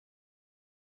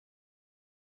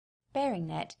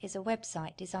BearingNet is a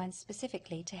website designed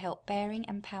specifically to help bearing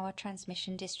and power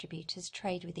transmission distributors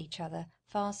trade with each other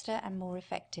faster and more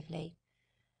effectively.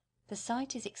 The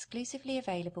site is exclusively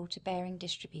available to bearing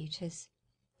distributors.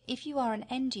 If you are an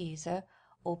end user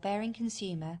or bearing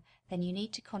consumer, then you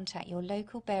need to contact your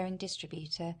local bearing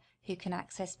distributor who can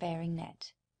access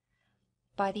BearingNet.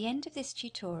 By the end of this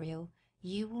tutorial,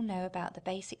 you will know about the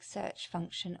basic search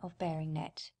function of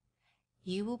BearingNet.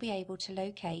 You will be able to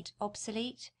locate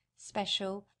obsolete,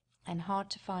 special and hard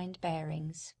to find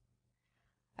bearings.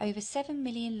 Over 7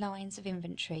 million lines of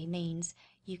inventory means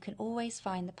you can always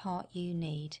find the part you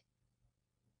need.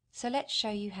 So let's show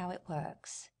you how it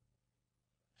works.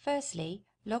 Firstly,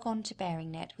 log on to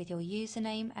BearingNet with your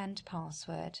username and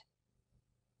password.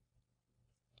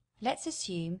 Let's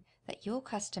assume that your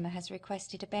customer has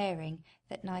requested a bearing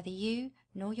that neither you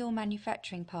nor your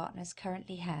manufacturing partners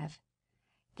currently have.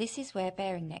 This is where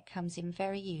BearingNet comes in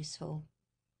very useful.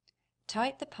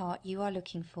 Type the part you are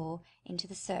looking for into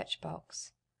the search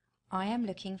box. I am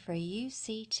looking for a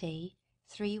UCT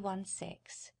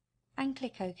 316 and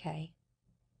click OK.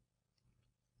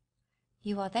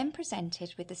 You are then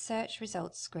presented with the search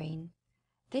results screen.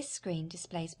 This screen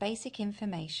displays basic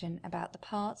information about the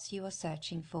parts you are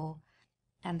searching for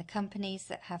and the companies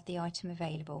that have the item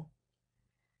available.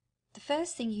 The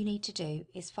first thing you need to do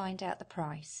is find out the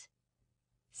price.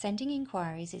 Sending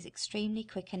inquiries is extremely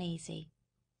quick and easy.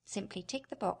 Simply tick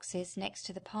the boxes next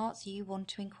to the parts you want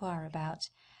to inquire about,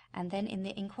 and then in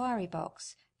the inquiry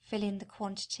box fill in the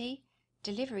quantity,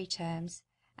 delivery terms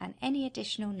and any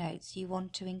additional notes you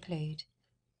want to include.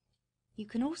 You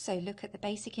can also look at the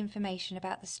basic information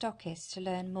about the stockist to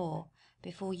learn more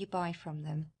before you buy from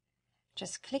them.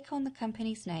 Just click on the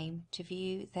company's name to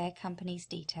view their company's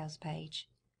details page.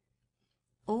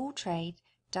 All trade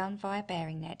done via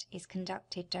BearingNet is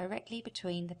conducted directly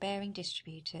between the bearing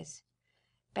distributors.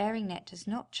 BearingNet does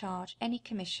not charge any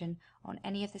commission on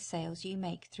any of the sales you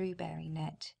make through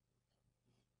BearingNet.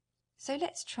 So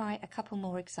let's try a couple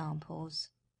more examples.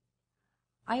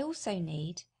 I also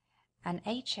need an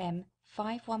HM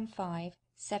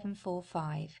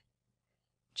 515745.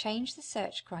 Change the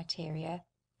search criteria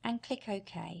and click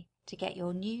OK to get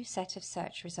your new set of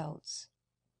search results.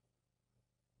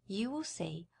 You will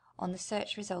see on the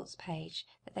search results page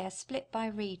that they are split by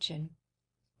region.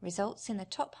 Results in the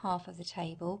top half of the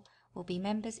table will be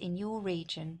members in your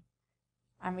region,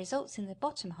 and results in the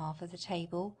bottom half of the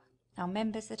table are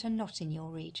members that are not in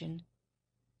your region.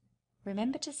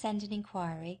 Remember to send an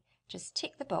inquiry, just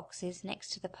tick the boxes next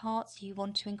to the parts you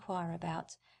want to inquire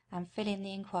about and fill in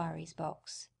the inquiries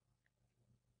box.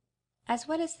 As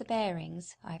well as the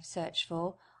bearings I have searched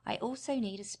for, I also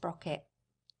need a sprocket.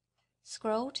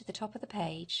 Scroll to the top of the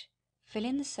page, fill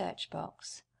in the search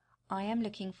box. I am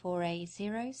looking for a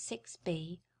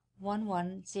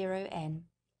 06B110N.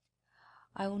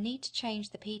 I will need to change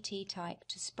the PT type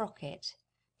to sprocket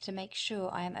to make sure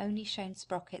I am only shown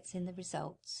sprockets in the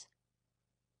results.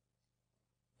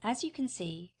 As you can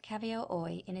see, Caviar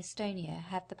Oy in Estonia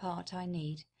have the part I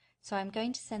need, so I am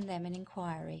going to send them an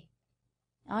inquiry.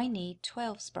 I need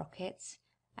 12 sprockets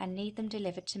and need them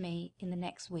delivered to me in the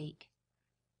next week.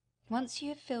 Once you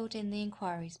have filled in the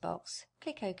inquiries box,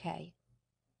 click OK.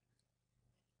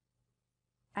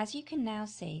 As you can now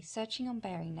see, searching on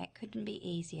BearingNet couldn't be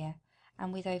easier,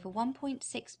 and with over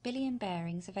 1.6 billion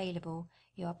bearings available,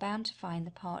 you are bound to find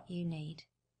the part you need.